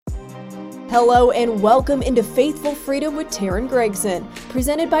Hello and welcome into Faithful Freedom with Taryn Gregson,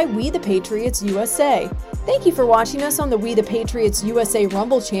 presented by We the Patriots USA. Thank you for watching us on the We the Patriots USA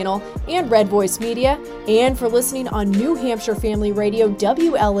Rumble channel and Red Voice Media, and for listening on New Hampshire Family Radio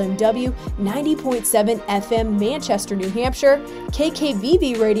WLMW 90.7 FM Manchester, New Hampshire,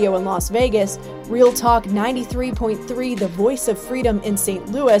 KKVV Radio in Las Vegas, Real Talk 93.3 The Voice of Freedom in St.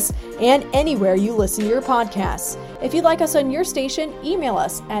 Louis, and anywhere you listen to your podcasts. If you'd like us on your station, email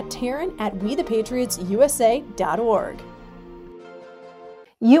us at Taryn@wethepatriotsusa.org.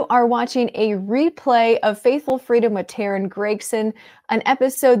 You are watching a replay of Faithful Freedom with Taryn Gregson, an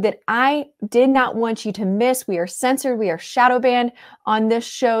episode that I did not want you to miss. We are censored, we are shadow banned on this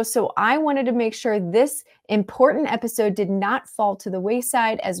show, so I wanted to make sure this important episode did not fall to the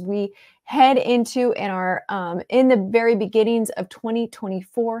wayside as we head into and are in the very beginnings of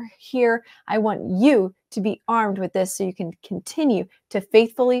 2024 here. I want you to be armed with this so you can continue to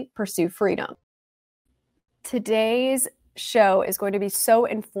faithfully pursue freedom. Today's show is going to be so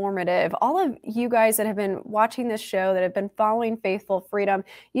informative. All of you guys that have been watching this show, that have been following Faithful Freedom,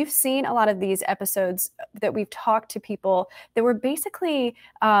 you've seen a lot of these episodes that we've talked to people that were basically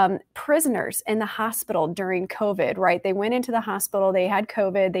prisoners in the hospital during COVID, right? They went into the hospital, they had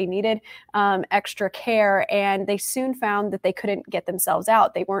COVID, they needed extra care, and they soon found that they couldn't get themselves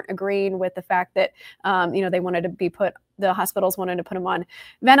out. They weren't agreeing with the fact that, they wanted to be the hospitals wanted to put them on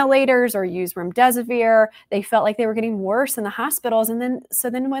ventilators or use remdesivir. They felt like they were getting worse in the hospitals. And then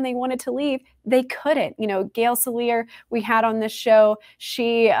when they wanted to leave, they couldn't. Gail Salier, we had on this show,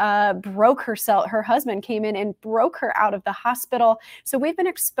 she broke herself. Her husband came in and broke her out of the hospital. So we've been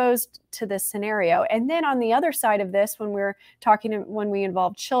exposed to this scenario. And then on the other side of this, when we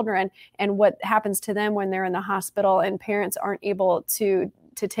involve children and what happens to them when they're in the hospital and parents aren't able to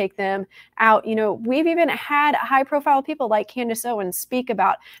take them out. We've even had high profile people like Candace Owens speak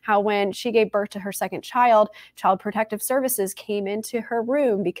about how when she gave birth to her second child, Child Protective Services came into her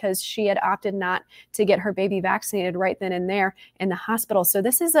room because she had opted not to get her baby vaccinated right then and there in the hospital. So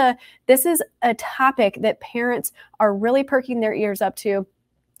this is a topic that parents are really perking their ears up to.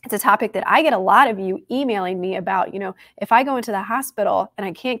 It's a topic that I get a lot of you emailing me about. If I go into the hospital and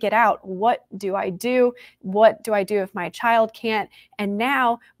I can't get out, what do I do? What do I do if my child can't? And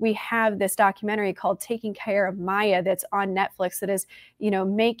now we have this documentary called Taking Care of Maya that's on Netflix that is,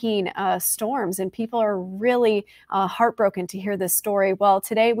 making storms, and people are really heartbroken to hear this story. Well,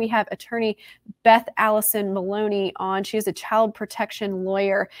 today we have attorney Beth Allison Maloney on. She is a child protection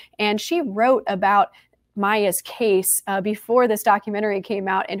lawyer, and she wrote about Maya's case before this documentary came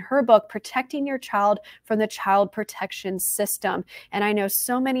out in her book, Protecting Your Child from the Child Protection System. And I know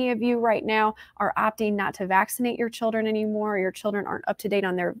so many of you right now are opting not to vaccinate your children anymore. Your children aren't up to date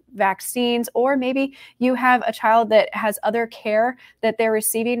on their vaccines, or maybe you have a child that has other care that they're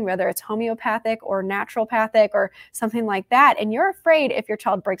receiving, whether it's homeopathic or naturopathic or something like that. And you're afraid if your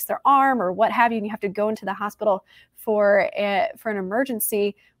child breaks their arm or what have you, and you have to go into the hospital for an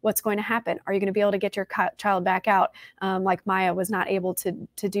emergency, what's going to happen? Are you going to be able to get your child back out like Maya was not able to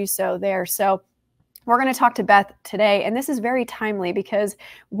do so there? So we're going to talk to Beth today, and this is very timely because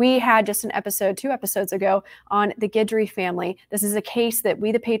we had just an episode 2 episodes ago on the Guidry family. This is a case that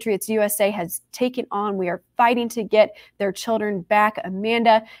We the Patriots USA has taken on. We are fighting to get their children back.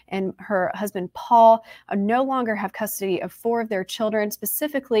 Amanda and her husband Paul no longer have custody of 4 of their children,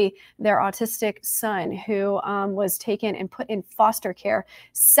 specifically their autistic son, who was taken and put in foster care,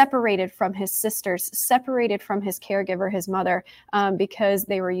 separated from his sisters, separated from his caregiver, his mother, because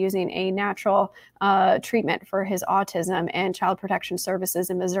they were using a natural treatment for his autism, and Child Protection Services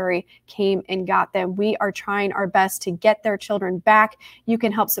in Missouri came and got them. We are trying our best to get their children back. You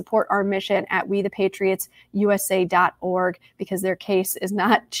can help support our mission at wethepatriotsusa.org because their case is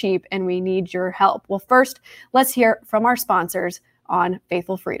not cheap and we need your help. Well, first, let's hear from our sponsors on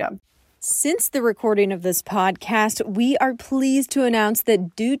Faithful Freedom. Since the recording of this podcast, we are pleased to announce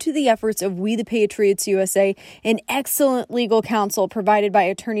that due to the efforts of We the Patriots USA and excellent legal counsel provided by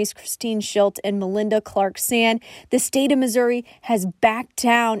attorneys Christine Schilt and Melinda Clark-Sand, the state of Missouri has backed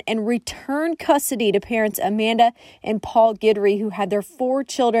down and returned custody to parents Amanda and Paul Guidry, who had their 4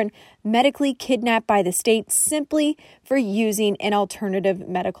 children medically kidnapped by the state simply for using an alternative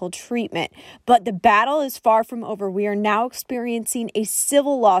medical treatment. But the battle is far from over. We are now experiencing a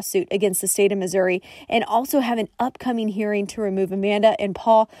civil lawsuit against the state of Missouri and also have an upcoming hearing to remove Amanda and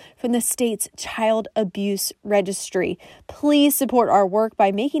Paul from the state's child abuse registry. Please support our work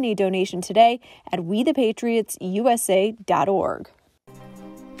by making a donation today at wethepatriotsusa.org.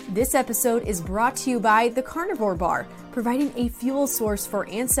 This episode is brought to you by the Carnivore Bar, providing a fuel source for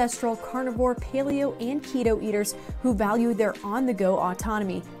ancestral carnivore, paleo, and keto eaters who value their on-the-go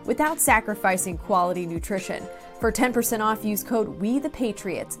autonomy without sacrificing quality nutrition. For 10% off, use code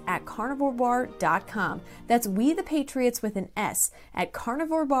WeThePatriots at carnivorebar.com. That's We the Patriots with an S at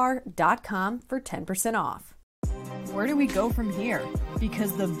carnivorebar.com for 10% off. Where do we go from here?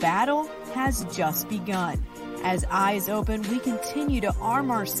 Because the battle has just begun. As eyes open, we continue to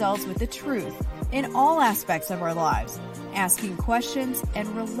arm ourselves with the truth in all aspects of our lives, asking questions and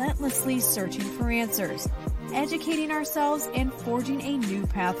relentlessly searching for answers, educating ourselves and forging a new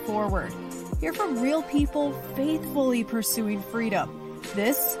path forward. Hear from real people faithfully pursuing freedom.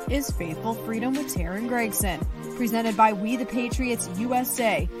 This is Faithful Freedom with Taryn Gregson, presented by We the Patriots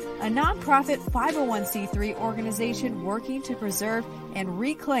USA, a nonprofit 501c3 organization working to preserve and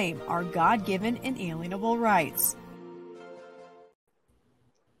reclaim our God-given inalienable rights.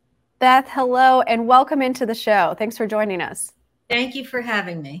 Beth, hello, and welcome into the show. Thanks for joining us. Thank you for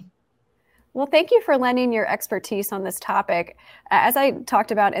having me. Well, thank you for lending your expertise on this topic. As I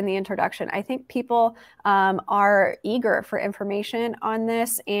talked about in the introduction, I think people are eager for information on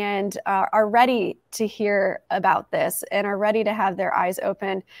this and are ready to hear about this and are ready to have their eyes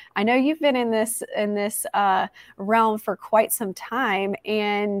open. I know you've been in this realm for quite some time,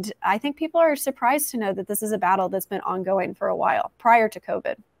 and I think people are surprised to know that this is a battle that's been ongoing for a while prior to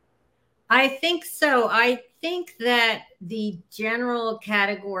COVID. I think so. I think that the general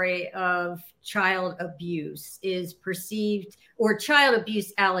category of child abuse is perceived, or child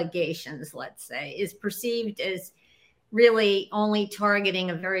abuse allegations, let's say, is perceived as really only targeting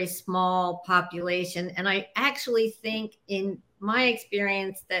a very small population. And I actually think, in my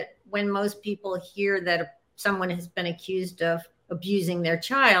experience, that when most people hear that someone has been accused of abusing their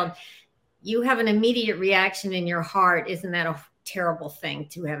child, you have an immediate reaction in your heart. Isn't that a terrible thing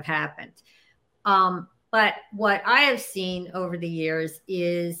to have happened? But what I have seen over the years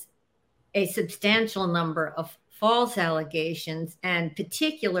is a substantial number of false allegations, and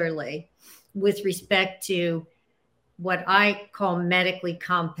particularly with respect to what I call medically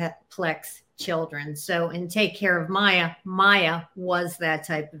complex children. So in Take Care of Maya, Maya was that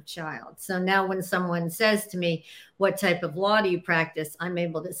type of child. So now when someone says to me, what type of law do you practice? I'm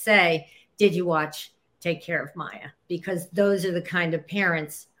able to say, did you watch Take Care of Maya? Because those are the kind of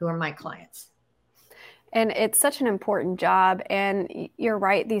parents who are my clients. And it's such an important job. And you're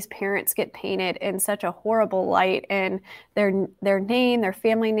right, these parents get painted in such a horrible light, and their name, their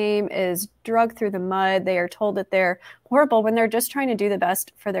family name is dragged through the mud. They are told that they're horrible when they're just trying to do the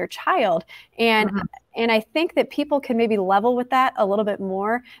best for their child. And And I think that people can maybe level with that a little bit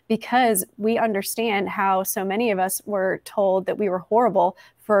more, because we understand how so many of us were told that we were horrible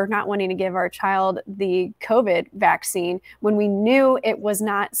for not wanting to give our child the COVID vaccine when we knew it was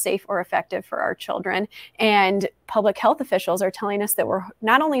not safe or effective for our children. And public health officials are telling us that we're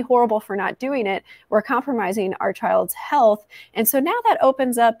not only horrible for not doing it, we're compromising our child's health. And so now that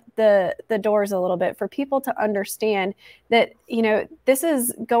opens up the doors a little bit for people to understand that, you know, this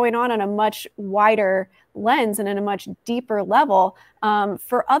is going on a much wider lens and in a much deeper level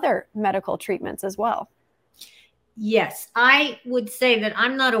for other medical treatments as well. Yes, I would say that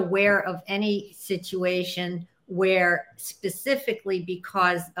I'm not aware of any situation where specifically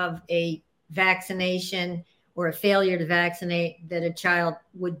because of a vaccination or a failure to vaccinate that a child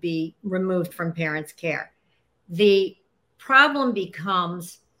would be removed from parents' care. The problem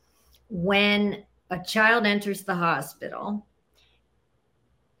becomes when a child enters the hospital.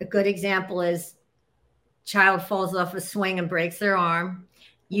 A good example is child falls off a swing and breaks their arm.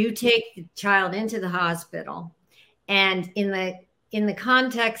 You take the child into the hospital, and in the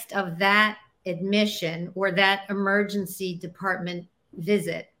context of that admission or that emergency department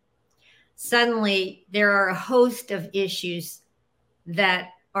visit, suddenly there are a host of issues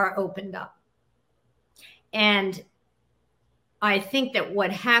that are opened up. And I think that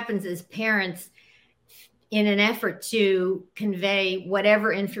what happens is parents, in an effort to convey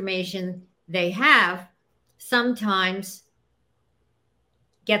whatever information they have, sometimes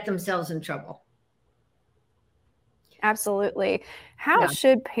get themselves in trouble. Absolutely. How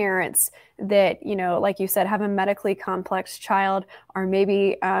should parents that, you know, like you said, have a medically complex child, or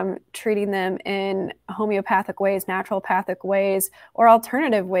maybe treating them in homeopathic ways, naturopathic ways, or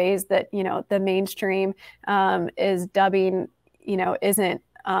alternative ways that, you know, the mainstream is dubbing, you know, isn't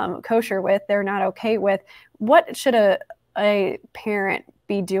kosher with, they're not okay with? What should a parent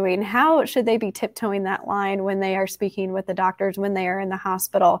be doing? How should they be tiptoeing that line when they are speaking with the doctors, when they are in the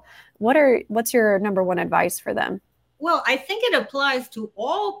hospital? What's your number one advice for them? Well, I think it applies to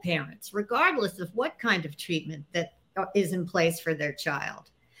all parents, regardless of what kind of treatment that is in place for their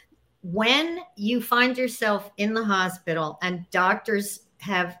child. when you find yourself in the hospital and doctors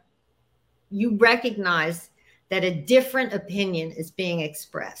you recognize that a different opinion is being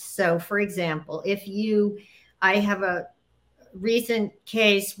expressed. So, for example, I have a recent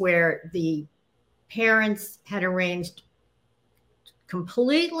case where the parents had arranged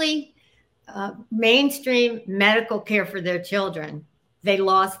completely mainstream medical care for their children. They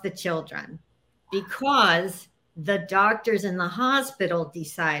lost the children because the doctors in the hospital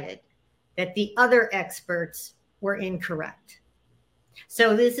decided that the other experts were incorrect.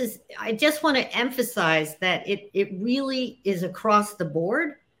 So I just want to emphasize that it really is across the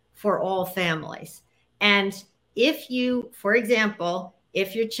board for all families. And for example,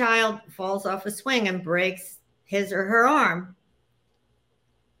 if your child falls off a swing and breaks his or her arm,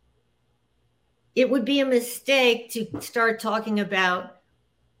 it would be a mistake to start talking about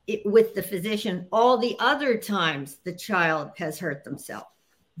it with the physician all the other times the child has hurt themselves.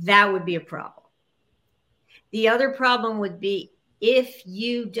 That would be a problem. The other problem would be if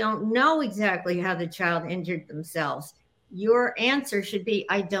you don't know exactly how the child injured themselves, your answer should be,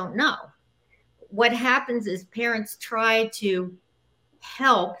 I don't know. What happens is parents try to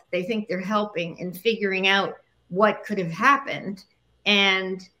help. They think they're helping in figuring out what could have happened.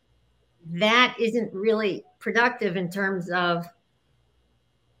 And that isn't really productive in terms of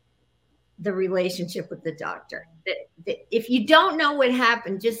the relationship with the doctor. If you don't know what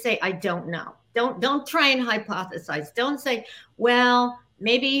happened, just say, I don't know. Don't try and hypothesize. Don't say, well,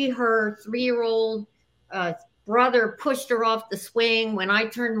 maybe her 3-year-old brother pushed her off the swing when I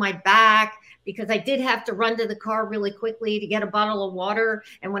turned my back because I did have to run to the car really quickly to get a bottle of water.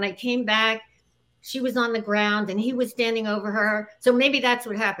 And when I came back, she was on the ground and he was standing over her. So maybe that's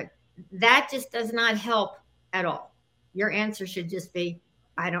what happened. That just does not help at all. Your answer should just be,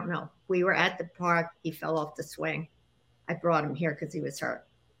 I don't know. We were at the park. He fell off the swing. I brought him here because he was hurt.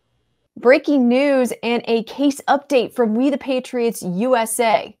 Breaking news and a case update from We the Patriots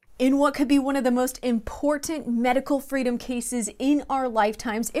USA. In what could be one of the most important medical freedom cases in our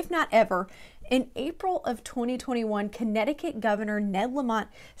lifetimes, if not ever, in April of 2021, Connecticut Governor Ned Lamont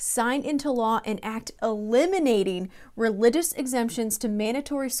signed into law an act eliminating religious exemptions to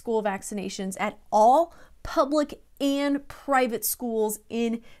mandatory school vaccinations at all public and private schools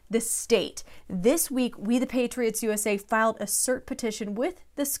in the state. This week, We the Patriots USA filed a cert petition with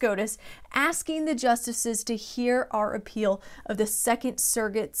the SCOTUS asking the justices to hear our appeal of the Second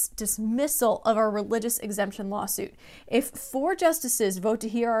Circuit's dismissal of our religious exemption lawsuit. If 4 justices vote to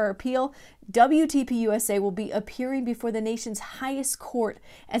hear our appeal, WTP USA will be appearing before the nation's highest court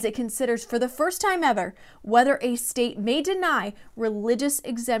as it considers for the first time ever whether a state may deny religious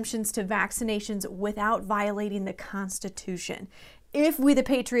exemptions to vaccinations without violating the Constitution. If We the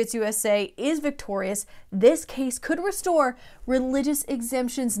Patriots USA is victorious, this case could restore religious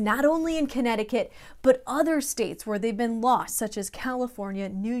exemptions not only in Connecticut, but other states where they've been lost, such as California,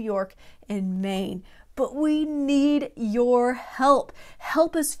 New York, and Maine. But we need your help.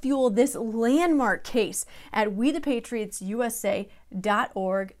 Help us fuel this landmark case at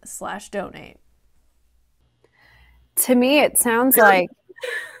wethepatriotsusa.org/donate. To me, it sounds like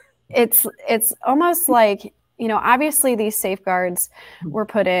it's almost like, obviously these safeguards were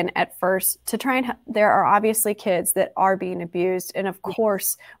put in at first to try and there are obviously kids that are being abused. And of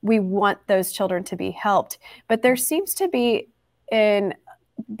course, we want those children to be helped. But there seems to be in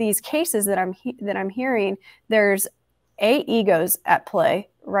these cases that I'm hearing, there's egos at play,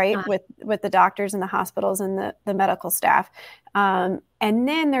 right? With the doctors and the hospitals and the medical staff. And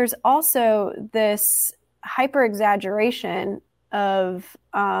then there's also this hyper exaggeration of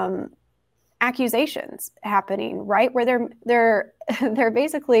accusations happening, right? Where they're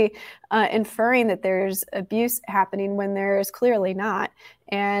basically inferring that there's abuse happening when there is clearly not,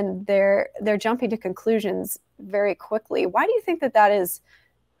 and they're jumping to conclusions very quickly. Why do you think that is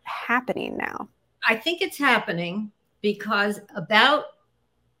happening now? I think it's happening because about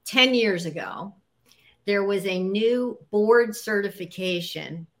 10 years ago, there was a new board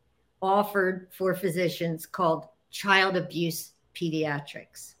certification offered for physicians called child abuse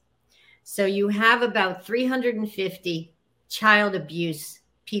pediatrics. So you have about 350 child abuse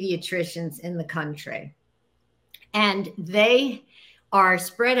pediatricians in the country, and they are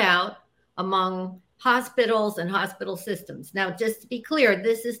spread out among hospitals and hospital systems. Now, just to be clear,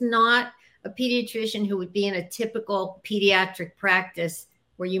 this is not a pediatrician who would be in a typical pediatric practice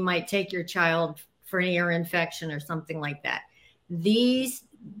where you might take your child for an ear infection or something like that. These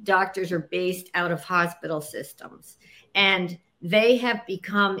doctors are based out of hospital systems, and they have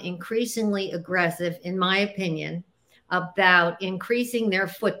become increasingly aggressive, in my opinion, about increasing their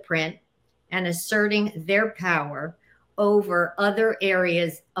footprint and asserting their power over other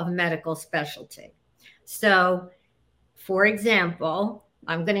areas of medical specialty. So, for example,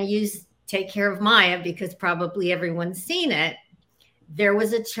 I'm going to take care of Maya because probably everyone's seen it. There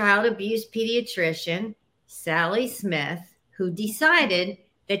was a child abuse pediatrician, Sally Smith, who decided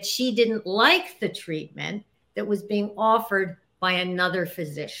that she didn't like the treatment that was being offered by another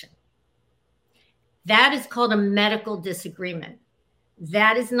physician. That is called a medical disagreement.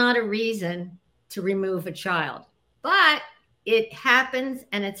 That is not a reason to remove a child, but it happens,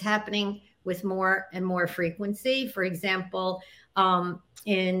 and it's happening with more and more frequency. For example,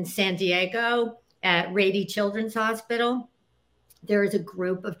 in San Diego at Rady Children's Hospital, there is a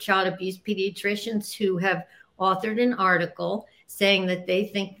group of child abuse pediatricians who have authored an article saying that they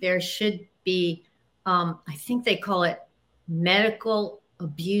think there should be, I think they call it medical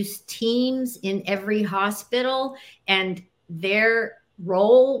abuse teams in every hospital, and their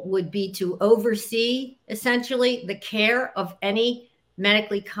role would be to oversee essentially the care of any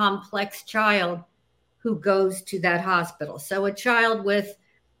medically complex child who goes to that hospital. So a child with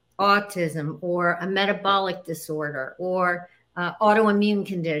autism or a metabolic disorder or autoimmune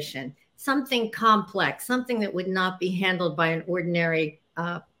condition, something complex, something that would not be handled by an ordinary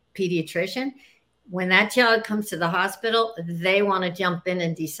pediatrician. When that child comes to the hospital, they want to jump in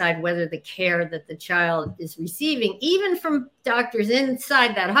and decide whether the care that the child is receiving, even from doctors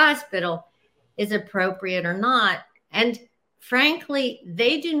inside that hospital, is appropriate or not. And frankly,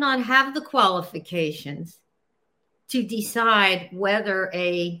 they do not have the qualifications to decide whether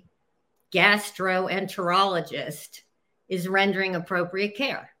a gastroenterologist is rendering appropriate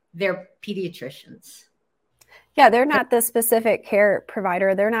care. They're pediatricians. Yeah, they're not the specific care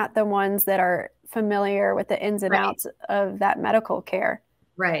provider. They're not the ones that are familiar with the ins and outs of that medical care.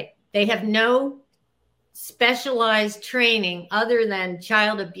 Right. They have no specialized training other than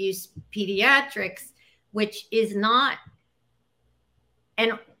child abuse pediatrics, which is not,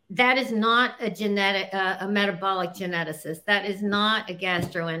 and that is not a metabolic geneticist. That is not a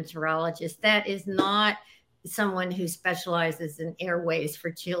gastroenterologist. That is not someone who specializes in airways for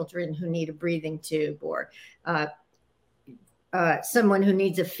children who need a breathing tube, or someone who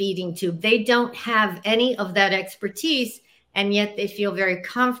needs a feeding tube. They don't have any of that expertise, and yet they feel very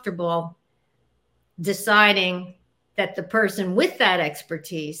comfortable deciding that the person with that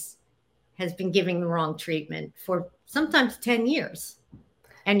expertise has been giving the wrong treatment for sometimes 10 years.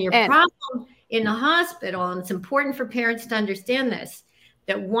 And your problem in the hospital, and it's important for parents to understand this,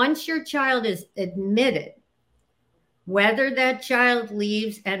 that once your child is admitted, whether that child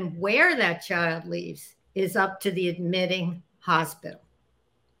leaves and where that child leaves is up to the admitting hospital.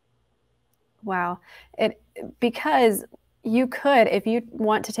 Wow. Because you could, if you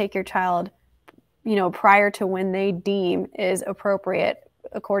want to take your child, prior to when they deem is appropriate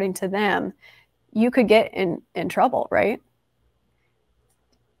according to them, you could get in trouble, right?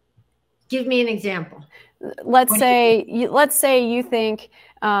 Give me an example. Let's say you think,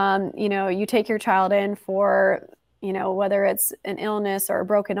 you take your child in for, whether it's an illness or a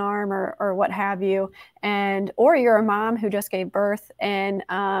broken arm or what have you, or you're a mom who just gave birth, and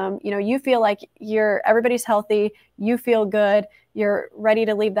you feel like everybody's healthy, you feel good, you're ready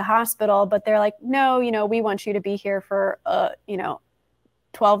to leave the hospital, but they're like, no, we want you to be here for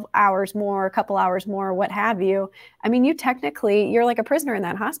 12 hours more, a couple hours more, what have you. I mean, you're like a prisoner in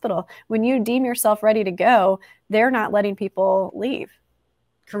that hospital. When you deem yourself ready to go, they're not letting people leave.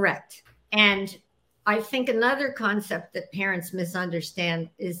 Correct. And I think another concept that parents misunderstand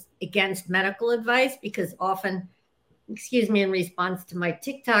is against medical advice, because often, in response to my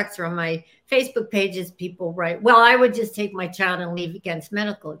TikToks or on my Facebook pages, people write, well, I would just take my child and leave against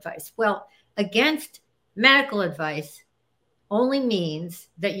medical advice. Well, against medical advice only means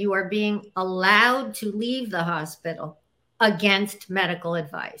that you are being allowed to leave the hospital against medical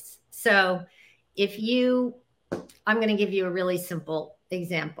advice. So I'm going to give you a really simple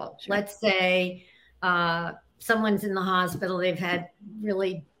example. Sure. Let's say someone's in the hospital, they've had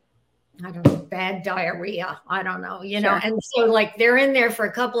really, bad diarrhea. Sure. And so they're in there for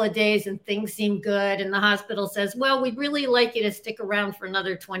a couple of days and things seem good. And the hospital says, well, we'd really like you to stick around for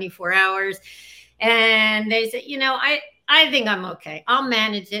another 24 hours. And they say, I think I'm okay. I'll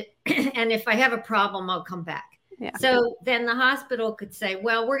manage it. And if I have a problem, I'll come back. Yeah. So then the hospital could say,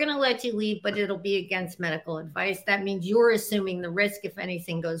 well, we're going to let you leave, but it'll be against medical advice. That means you're assuming the risk if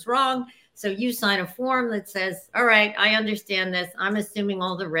anything goes wrong. So you sign a form that says, all right, I understand this. I'm assuming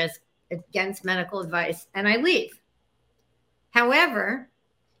all the risk against medical advice, and I leave. However,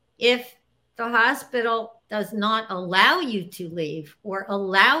 if the hospital does not allow you to leave or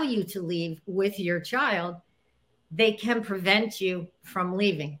allow you to leave with your child, they can prevent you from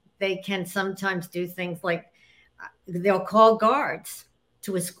leaving. They can sometimes do things like they'll call guards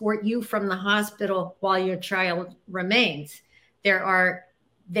to escort you from the hospital while your child remains.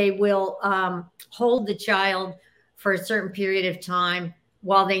 They will hold the child for a certain period of time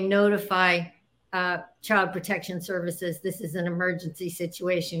while they notify Child Protection Services. This is an emergency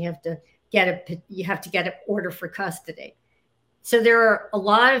situation. You have to get an order for custody. So there are a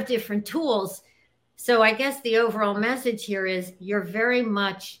lot of different tools. So I guess the overall message here is you're very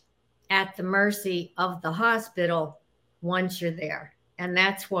much at the mercy of the hospital once you're there. And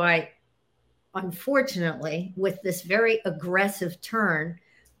that's why, unfortunately, with this very aggressive turn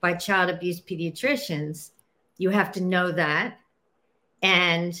by child abuse pediatricians, you have to know that,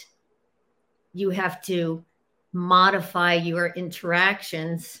 and you have to modify your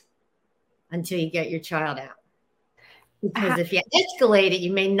interactions until you get your child out. Because if you escalate it,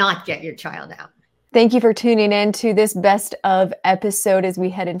 you may not get your child out. Thank you for tuning in to this best of episode as we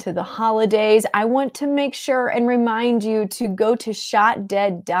head into the holidays. I want to make sure and remind you to go to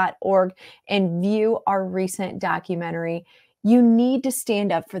shotdead.org and view our recent documentary. You need to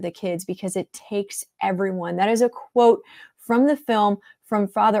stand up for the kids because it takes everyone. That is a quote from the film from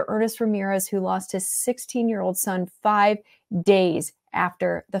Father Ernest Ramirez, who lost his 16-year-old son 5 days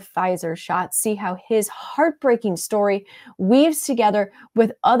after the Pfizer shot. See how his heartbreaking story weaves together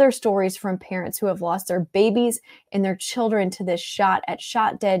with other stories from parents who have lost their babies and their children to this shot at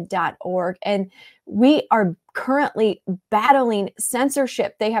shotdead.org. And we are currently battling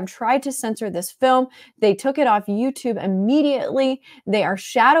censorship. They have tried to censor this film. They took it off YouTube immediately. They are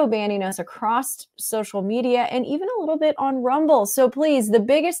shadow banning us across social media and even a little bit on Rumble. So please, the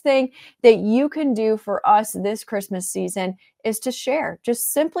biggest thing that you can do for us this Christmas season is to share.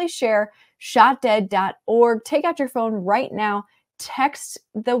 Just simply share shotdead.org. Take out your phone right now, text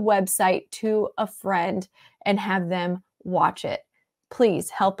the website to a friend, and have them watch it. Please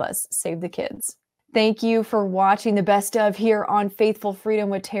help us save the kids. Thank you for watching the best of here on Faithful Freedom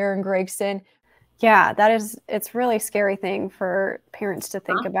with Tara and Gregson. Yeah, it's really scary thing for parents to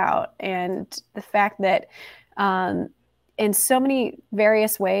think about. And the fact that in so many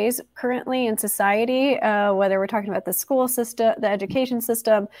various ways currently in society, whether we're talking about the school system, the education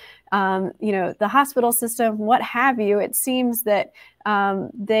system, the hospital system, what have you, it seems that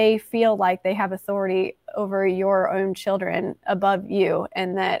they feel like they have authority over your own children above you,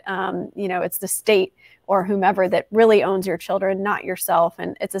 and that, it's the state or whomever that really owns your children, not yourself.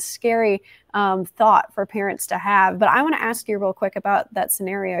 And it's a scary thought for parents to have. But I want to ask you real quick about that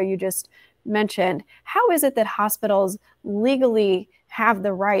scenario you just mentioned. How is it that hospitals legally have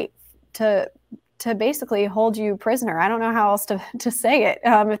the right to basically hold you prisoner? I don't know how else to say it.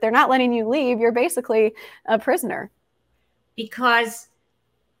 If they're not letting you leave, you're basically a prisoner. Because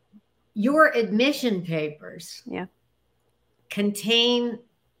your admission papers contain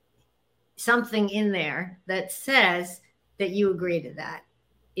something in there that says that you agree to that.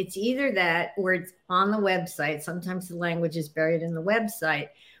 It's either that or it's on the website. Sometimes the language is buried in the website,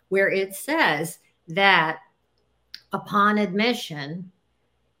 where it says that upon admission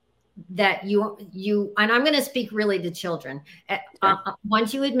that you and I'm going to speak really to children.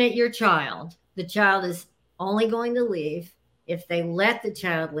 Once you admit your child, the child is only going to leave if they let the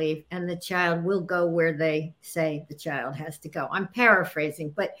child leave, and the child will go where they say the child has to go. I'm paraphrasing,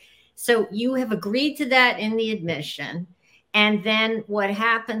 but so you have agreed to that in the admission. And then what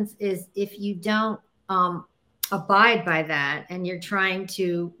happens is if you don't abide by that and you're trying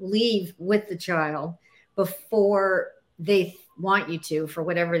to leave with the child before they want you to, for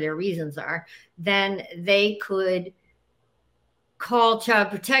whatever their reasons are, then they could call Child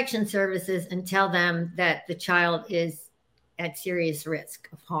Protection Services and tell them that the child is at serious risk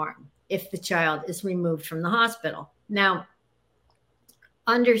of harm if the child is removed from the hospital. Now,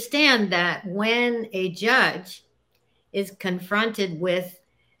 understand that when a judge is confronted with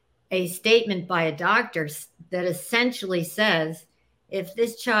a statement by a doctor that essentially says, if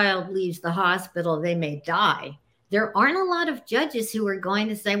this child leaves the hospital, they may die, there aren't a lot of judges who are going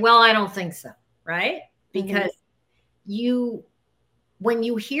to say, well, I don't think so, right? Because when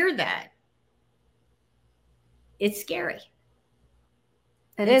you hear that, it's scary.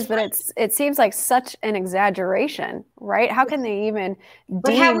 It is, but it seems like such an exaggeration, right? How can they even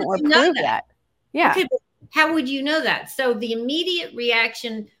deem or prove that? Yeah. Okay, how would you know that? So the immediate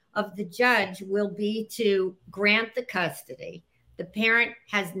reaction of the judge will be to grant the custody. The parent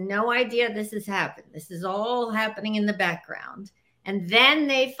has no idea this has happened. This is all happening in the background. And then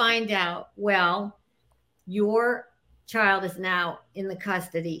they find out, well, your child is now in the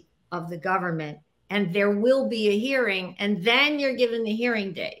custody of the government, and there will be a hearing, and then you're given the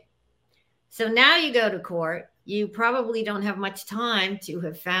hearing date. So now you go to court. You probably don't have much time to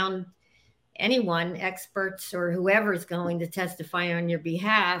have found anyone, experts or whoever's going to testify on your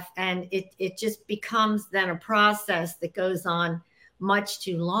behalf. And it just becomes then a process that goes on much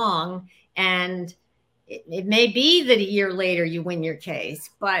too long. And it may be that a year later you win your case,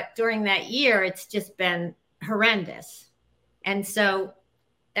 but during that year, it's just been horrendous. And so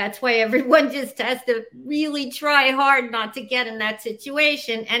that's why everyone just has to really try hard not to get in that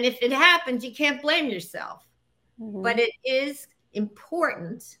situation. And if it happens, you can't blame yourself. Mm-hmm. But it is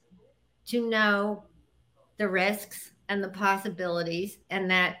important to know the risks and the possibilities,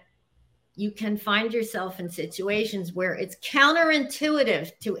 and that you can find yourself in situations where it's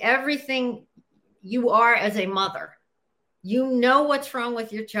counterintuitive to everything you are as a mother. You know what's wrong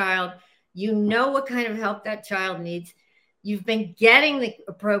with your child. You know what kind of help that child needs. You've been getting the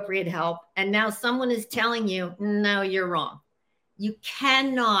appropriate help, and now someone is telling you, no, you're wrong. You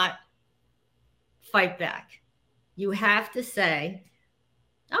cannot fight back. You have to say,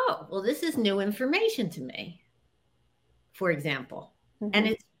 oh, well, this is new information to me, for example. Mm-hmm. And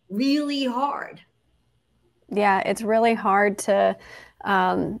it's really hard. Yeah, it's really hard to,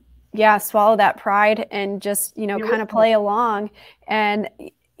 swallow that pride and just, kind of play along. And,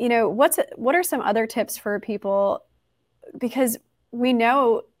 what are some other tips for people? Because we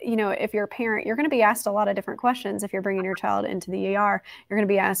know, if you're a parent, you're going to be asked a lot of different questions. If you're bringing your child into the ER, you're going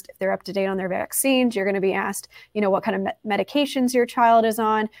to be asked if they're up to date on their vaccines. You're going to be asked, what kind of medications your child is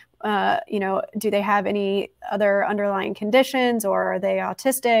on. Do they have any other underlying conditions, or are they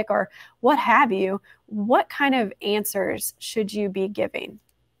autistic, or what have you? What kind of answers should you be giving?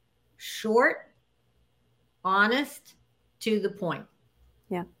 Short, honest, to the point.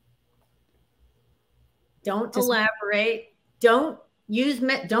 Yeah. Don't elaborate. Don't use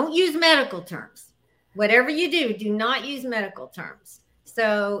medical terms. Whatever you do, do not use medical terms.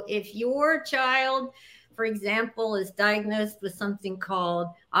 So if your child, for example, is diagnosed with something called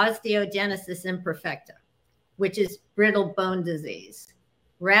osteogenesis imperfecta, which is brittle bone disease,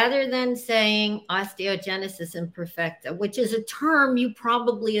 rather than saying osteogenesis imperfecta, which is a term you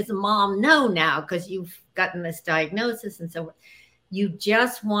probably as a mom know now because you've gotten this diagnosis and so on, you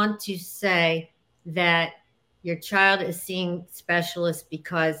just want to say that your child is seeing specialists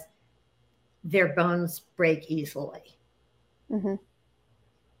because their bones break easily. Mm-hmm.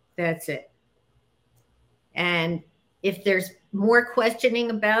 That's it. And if there's more questioning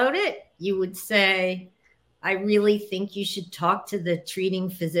about it, you would say, I really think you should talk to the treating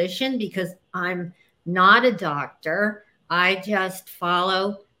physician because I'm not a doctor. I just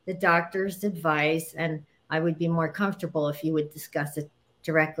follow the doctor's advice, and I would be more comfortable if you would discuss it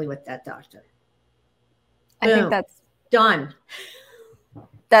directly with that doctor. I think that's done.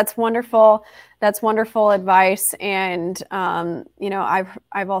 That's wonderful. That's wonderful advice. And,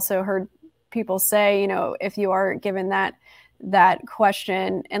 I've also heard people say, if you are given that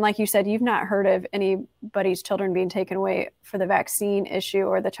question, and like you said, you've not heard of anybody's children being taken away for the vaccine issue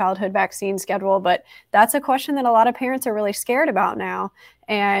or the childhood vaccine schedule, but that's a question that a lot of parents are really scared about now.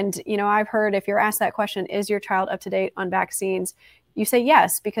 And, I've heard if you're asked that question, is your child up to date on vaccines? You say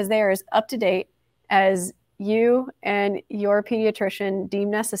yes, because they are as up to date as you and your pediatrician deem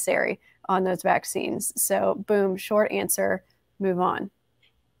necessary on those vaccines. So boom, short answer, move on.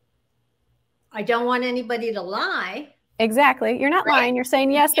 I don't want anybody to lie. Exactly. You're not lying. You're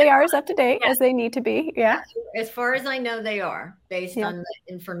saying, yes, they are as up to date as they need to be. Yeah. As far as I know, they are based on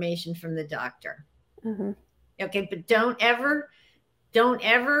the information from the doctor. Mm-hmm. Okay. But don't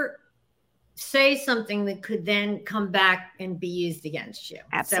ever say something that could then come back and be used against you.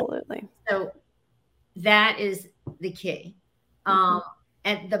 Absolutely. So that is the key. Mm-hmm.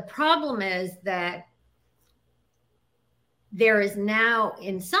 And the problem is that there is now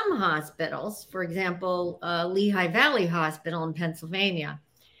in some hospitals, for example, Lehigh Valley Hospital in Pennsylvania,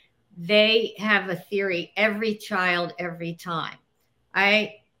 they have a theory, every child, every time.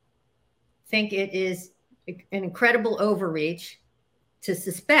 I think it is an incredible overreach to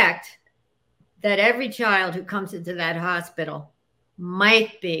suspect that every child who comes into that hospital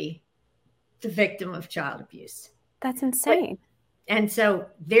might be the victim of child abuse. That's insane. And so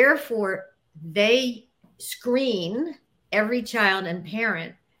therefore they screen every child and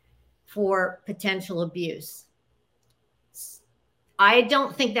parent for potential abuse. I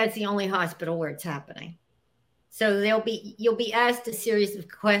don't think that's the only hospital where it's happening. So you'll be asked a series of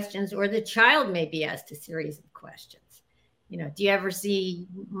questions, or the child may be asked a series of questions. Do you ever see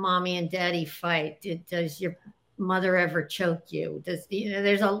mommy and daddy fight? Does your mother ever choke you?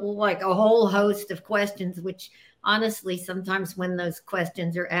 There's a whole host of questions, which honestly, sometimes when those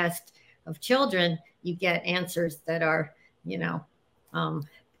questions are asked of children, you get answers that are,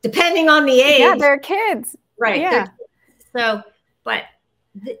 depending on the age. Yeah, they're kids. Right. Yeah. So, but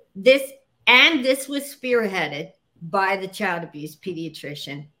this And this was spearheaded by the child abuse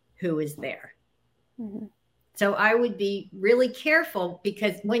pediatrician who is there. Mm-hmm. So I would be really careful,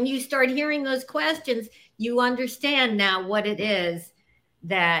 because when you start hearing those questions, you understand now what it is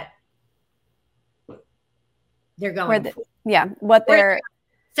that they're going for. Yeah, what they're.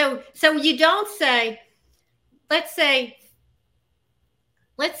 So you don't say, let's say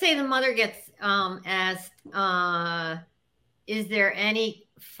the mother gets asked, is there any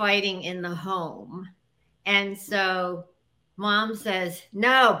fighting in the home? And so mom says,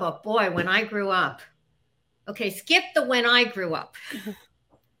 no, but boy, when I grew up. Okay, skip the when I grew up.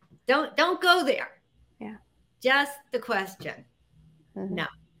 Don't go there. Yeah. Just the question. Mm-hmm. No.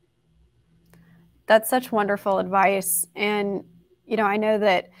 That's such wonderful advice. And, I know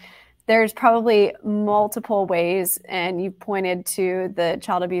that there's probably multiple ways, and you pointed to the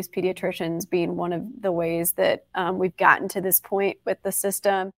child abuse pediatricians being one of the ways that we've gotten to this point with the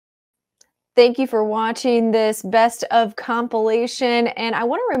system. Thank you for watching this best of compilation. And I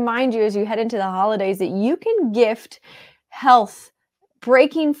want to remind you, as you head into the holidays, that you can gift health,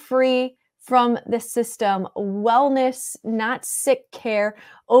 breaking free from the system, wellness, not sick care,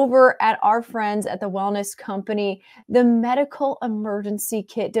 over at our friends at the Wellness Company. The medical emergency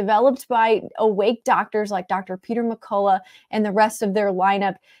kit, developed by awake doctors like Dr. Peter McCullough and the rest of their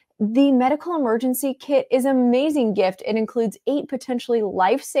lineup. The medical emergency kit is an amazing gift. It includes 8 potentially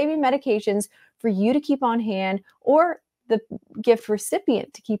life-saving medications for you to keep on hand, or the gift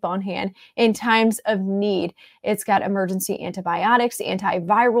recipient to keep on hand in times of need. It's got emergency antibiotics,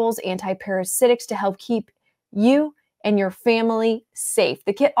 antivirals, antiparasitics to help keep you and your family safe.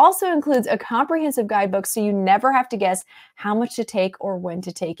 The kit also includes a comprehensive guidebook, so you never have to guess how much to take or when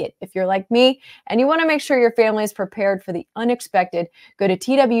to take it. If you're like me and you want to make sure your family is prepared for the unexpected, go to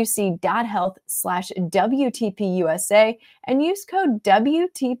twc.health/WTPUSA and use code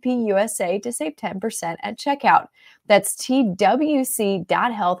WTPUSA to save 10% at checkout. That's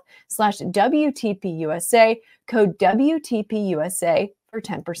twc.health/WTPUSA, code WTPUSA for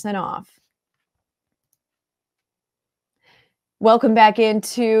 10% off. Welcome back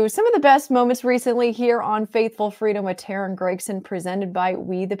into some of the best moments recently here on Faithful Freedom with Taryn Gregson, presented by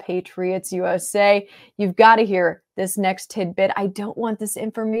We the Patriots USA. You've got to hear this next tidbit. I don't want this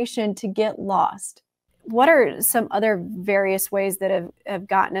information to get lost. What are some other various ways that have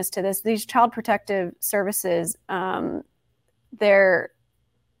gotten us to this? These child protective services,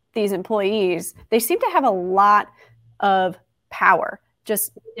 these employees, they seem to have a lot of power.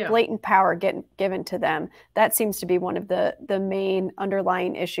 Just blatant power getting given to them. That seems to be one of the main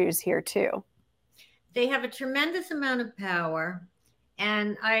underlying issues here too. They have a tremendous amount of power,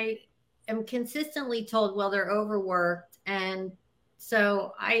 and I am consistently told, well, they're overworked. And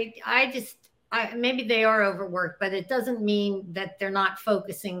so I maybe they are overworked, but it doesn't mean that they're not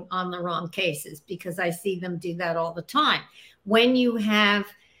focusing on the wrong cases, because I see them do that all the time. When you have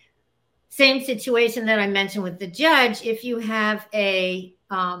same situation that I mentioned with the judge, if you have a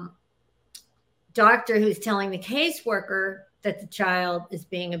doctor who's telling the caseworker that the child is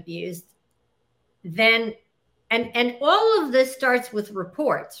being abused, then, and all of this starts with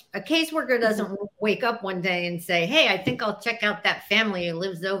reports. A caseworker doesn't wake up one day and say, hey, I think I'll check out that family who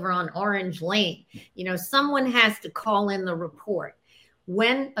lives over on Orange Lane. Someone has to call in the report.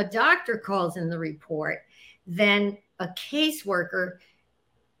 When a doctor calls in the report, then a caseworker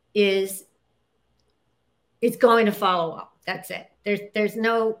is going to follow up. That's it. There's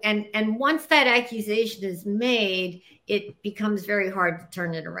no, and once that accusation is made, it becomes very hard to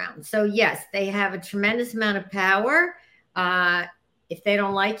turn it around. So yes, they have a tremendous amount of power. If they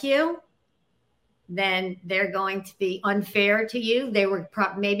don't like you, then they're going to be unfair to you. They were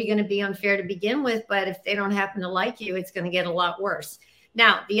maybe going to be unfair to begin with, but if they don't happen to like you, it's going to get a lot worse.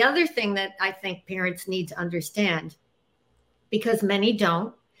 Now, the other thing that I think parents need to understand, because many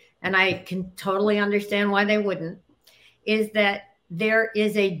don't, and I can totally understand why they wouldn't, is that there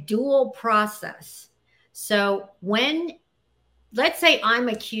is a dual process. So when, let's say I'm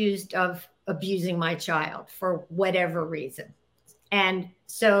accused of abusing my child for whatever reason, and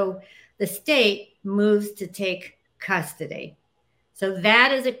so the state moves to take custody. So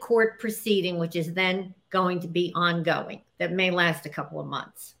that is a court proceeding, which is then going to be ongoing. That may last a couple of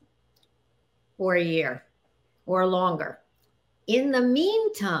months or a year or longer. In the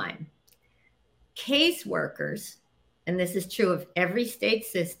meantime, caseworkers, and this is true of every state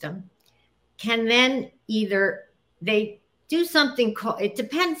system, can then either, they do something called, it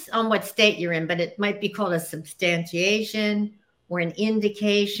depends on what state you're in, but it might be called a substantiation or an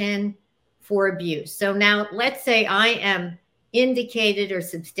indication for abuse. So now let's say I am indicated or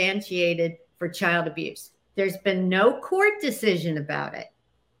substantiated for child abuse. There's been no court decision about it.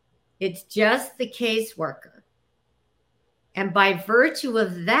 It's just the caseworker. And by virtue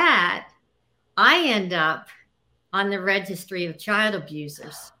of that, I end up on the registry of child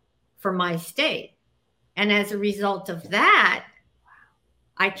abusers for my state. And as a result of that,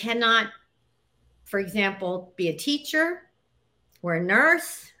 I cannot, for example, be a teacher or a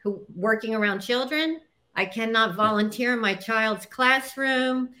nurse who working around children. I cannot volunteer in my child's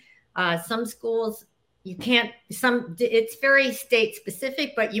classroom. Some schools, you can't, it's very state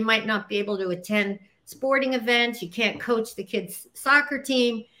specific, but you might not be able to attend sporting events. You can't coach the kids' soccer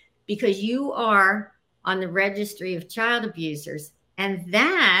team because you are on the registry of child abusers. And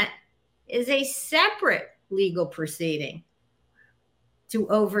that is a separate legal proceeding to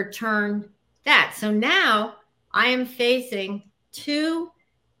overturn that. So now I am facing 2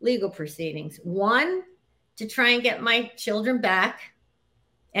 legal proceedings. 1, to try and get my children back,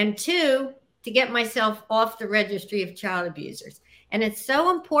 and 2, to get myself off the registry of child abusers. And it's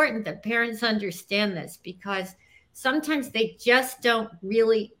so important that parents understand this, because sometimes they just don't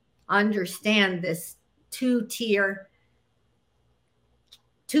really understand this 2-tier,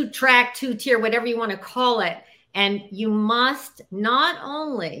 2-track, 2-tier, whatever you want to call it. And you must not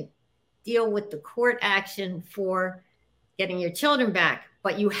only deal with the court action for getting your children back,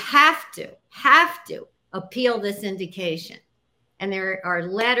 but you have to appeal this indication. And there are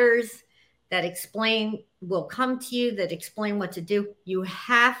letters that will come to you that explain what to do. You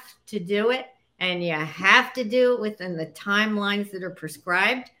have to do it, and you have to do it within the timelines that are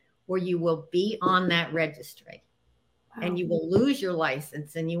prescribed, or you will be on that registry. Wow. And you will lose your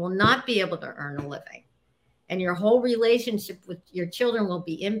license, and you will not be able to earn a living. And your whole relationship with your children will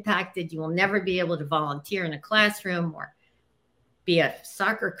be impacted. You will never be able to volunteer in a classroom or be a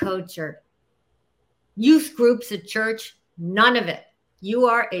soccer coach or youth groups at church. None of it. You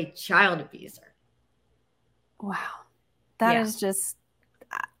are a child abuser. Wow. That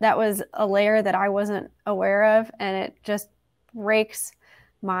was a layer that I wasn't aware of. And it just breaks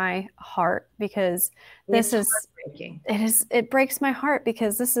my heart, because it breaks my heart,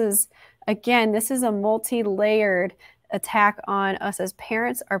 because this is a multi-layered attack on us as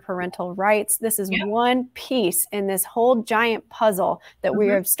parents, our parental rights. This is one piece in this whole giant puzzle that we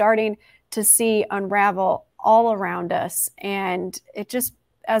are starting to see unravel all around us. And it just,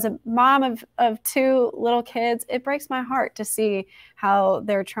 as a mom of 2 little kids, it breaks my heart to see how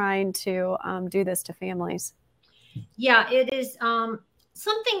they're trying to do this to families. Yeah, it is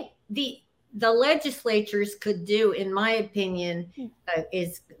something the legislatures could do, in my opinion,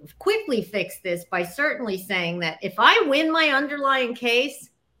 is quickly fix this by certainly saying that if I win my underlying case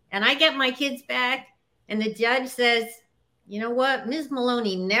and I get my kids back and the judge says, you know what, Ms.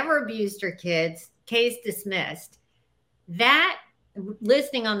 Maloney never abused her kids, case dismissed, that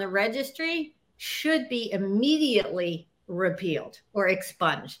listing on the registry should be immediately repealed or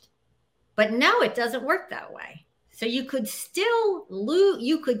expunged. But no, it doesn't work that way. So you could still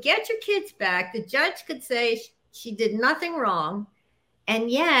you could get your kids back. The judge could say she did nothing wrong, and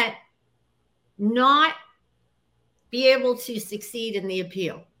yet not be able to succeed in the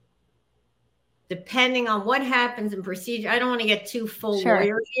appeal, depending on what happens in procedure. I don't want to get too full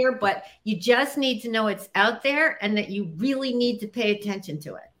lawyer here, but you just need to know it's out there and that you really need to pay attention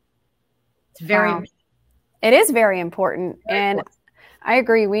to it. It's it is very important. And I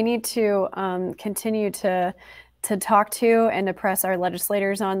agree. We need to continue to talk to and to press our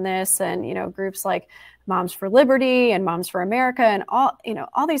legislators on this, and, groups like Moms for Liberty and Moms for America and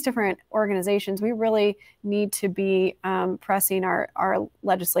all these different organizations. We really need to be pressing our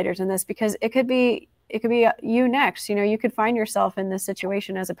legislators in this, because it could be you next. You could find yourself in this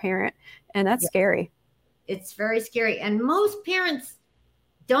situation as a parent, and that's scary. It's very scary. And most parents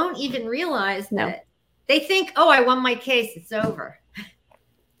don't even realize that. They think, oh, I won my case, it's over.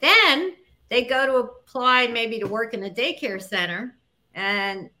 Then they go to apply maybe to work in a daycare center,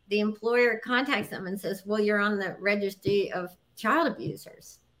 and the employer contacts them and says, well, you're on the registry of child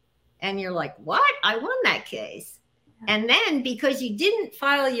abusers. And you're like, what? I won that case. And then because you didn't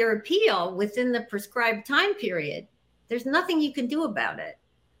file your appeal within the prescribed time period, there's nothing you can do about it.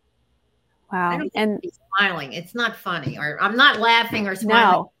 Wow. I don't think he's smiling. It's not funny, or I'm not laughing or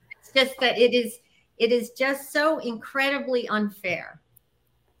smiling. No. It's just that it is just so incredibly unfair.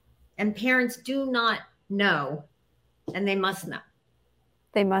 And parents do not know, and they must know.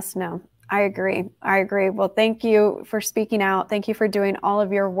 They must know. I agree. Well, thank you for speaking out. Thank you for doing all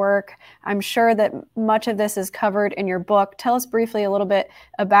of your work. I'm sure that much of this is covered in your book. Tell us briefly a little bit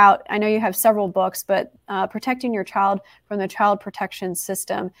about, I know you have several books, but protecting your child from the child protection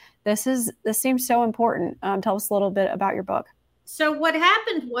system. This seems so important. Tell us a little bit about your book. So what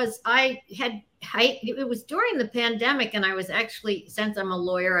happened was it was during the pandemic, and I was actually, since I'm a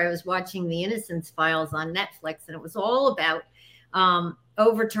lawyer, I was watching the Innocence Files on Netflix, and it was all about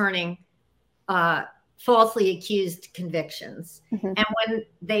overturning falsely accused convictions. Mm-hmm. And when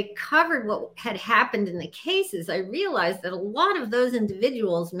they covered what had happened in the cases, I realized that a lot of those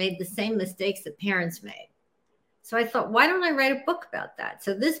individuals made the same mistakes that parents made. So I thought, why don't I write a book about that?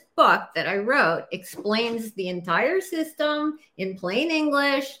 So this book that I wrote explains the entire system in plain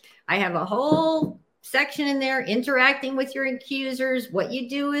English. I have a whole section in there, interacting with your accusers, what you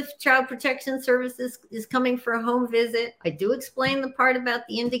do if Child Protection Services is coming for a home visit. I do explain the part about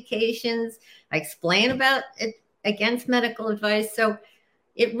the indications. I explain about it against medical advice. So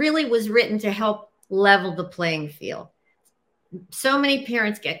it really was written to help level the playing field. So many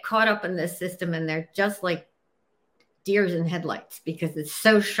parents get caught up in this system, and they're just like deers in headlights because it's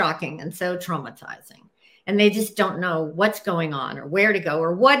so shocking and so traumatizing, and they just don't know what's going on or where to go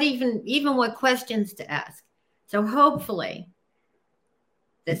or what even what questions to ask. So hopefully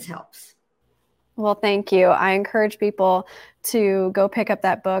this helps. Well, thank you. I encourage people to go pick up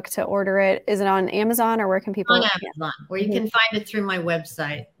that book, to order it. Is it on Amazon, or where can people? On Amazon, or you can find it through my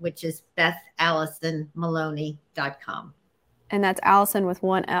website, which is BethAllisonMaloney.com. And that's Allison with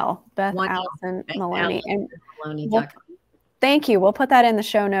one L, Beth Allison Maloney. And thank you. We'll put that in the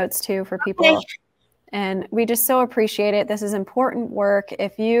show notes too for people. Okay. And we just so appreciate it. This is important work.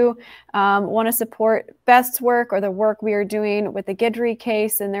 If you want to support Beth's work or the work we are doing with the Guidry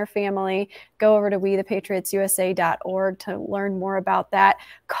case and their family, go over to wethepatriotsusa.org to learn more about that.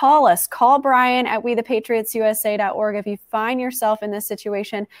 Call us. Call Brian at wethepatriotsusa.org. If you find yourself in this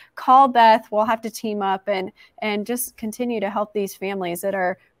situation, call Beth. We'll have to team up and just continue to help these families that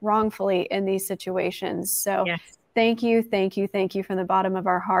are wrongfully in these situations. So yes. Thank you from the bottom of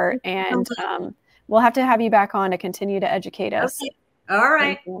our heart. And we'll have to have you back on to continue to educate us. Okay. All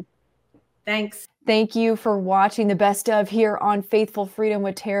right. Thanks. Thank you for watching the Best of here on Faithful Freedom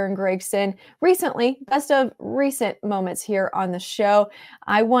with Taryn Gregson. Recently, best of recent moments here on the show.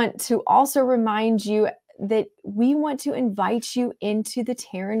 I want to also remind you that we want to invite you into the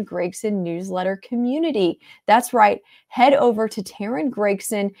Taryn Gregson newsletter community. That's right. Head over to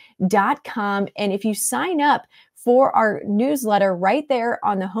TarynGregson.com. And if you sign up for our newsletter, right there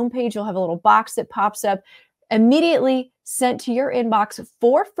on the homepage, you'll have a little box that pops up, immediately sent to your inbox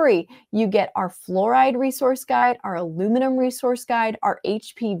for free. You get our fluoride resource guide, our aluminum resource guide, our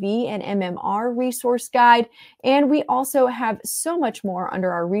HPV and MMR resource guide, and we also have so much more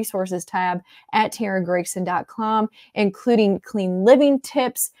under our resources tab at TarynGregson.com, including clean living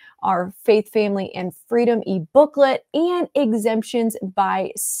tips, our Faith, Family, and Freedom e-booklet, and exemptions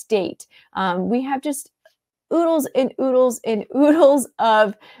by state. We have just oodles and oodles and oodles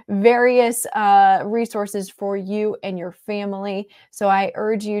of various resources for you and your family. So I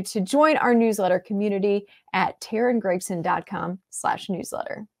urge you to join our newsletter community at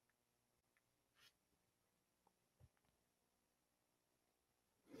TarynGregson.com/newsletter.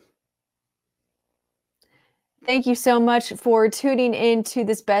 Thank you so much for tuning in to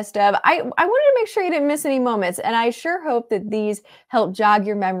this Best Of. I wanted to make sure you didn't miss any moments, and I sure hope that these help jog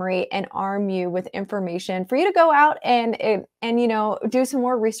your memory and arm you with information for you to go out and do some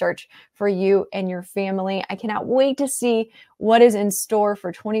more research for you and your family. I cannot wait to see what is in store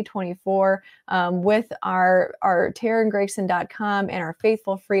for 2024 with our TarynGregson.com and our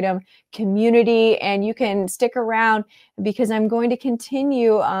Faithful Freedom community. And you can stick around because I'm going to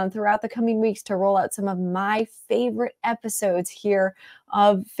continue throughout the coming weeks to roll out some of my favorite episodes here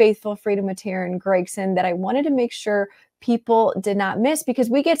of Faithful Freedom with Taryn Gregson that I wanted to make sure people did not miss, because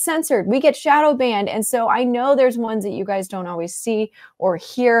we get censored, we get shadow banned. And so I know there's ones that you guys don't always see or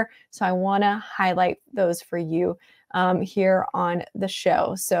hear. So I want to highlight those for you here on the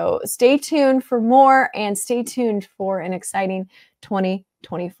show. So stay tuned for more, and stay tuned for an exciting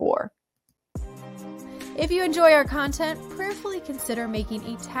 2024. If you enjoy our content, prayerfully consider making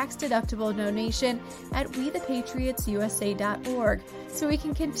a tax-deductible donation at wethepatriotsusa.org so we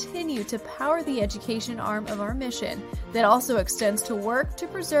can continue to power the education arm of our mission that also extends to work to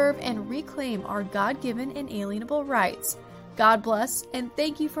preserve and reclaim our God-given inalienable rights. God bless, and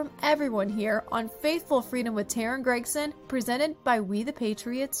thank you from everyone here on Faithful Freedom with Taryn Gregson, presented by We the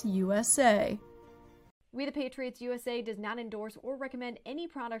Patriots USA. We the Patriots USA does not endorse or recommend any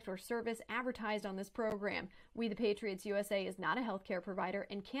product or service advertised on this program. We the Patriots USA is not a healthcare provider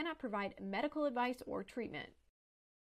and cannot provide medical advice or treatment.